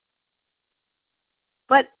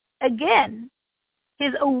But again,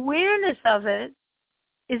 his awareness of it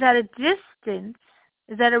is at a distance,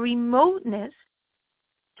 is at a remoteness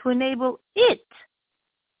to enable it,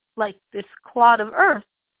 like this clod of earth,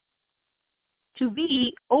 to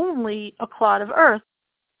be only a clod of earth,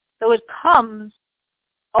 though it comes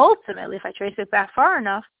ultimately, if I trace it back far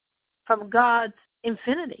enough, from God's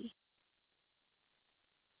infinity.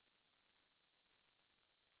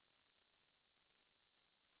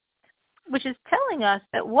 Which is telling us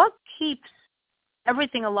that what keeps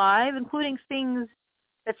everything alive, including things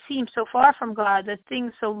that seem so far from God, that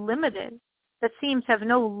things so limited, that seem to have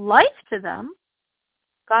no life to them,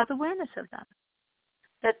 God's awareness of them.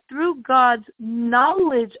 That through God's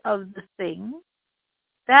knowledge of the thing,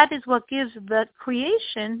 that is what gives the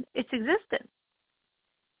creation its existence.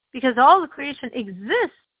 Because all the creation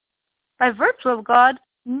exists by virtue of God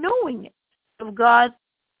knowing it, of God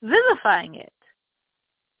vivifying it.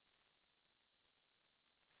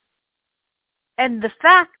 And the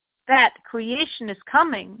fact that creation is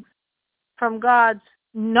coming from God's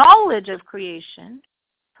knowledge of creation,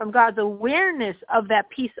 from God's awareness of that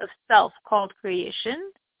piece of self called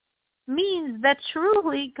creation, means that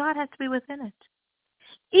truly God has to be within it.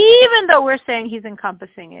 Even though we're saying he's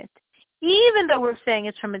encompassing it, even though we're saying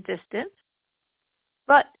it's from a distance,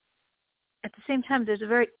 but at the same time there's a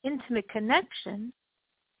very intimate connection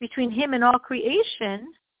between him and all creation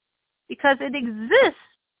because it exists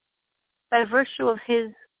by virtue of his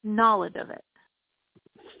knowledge of it.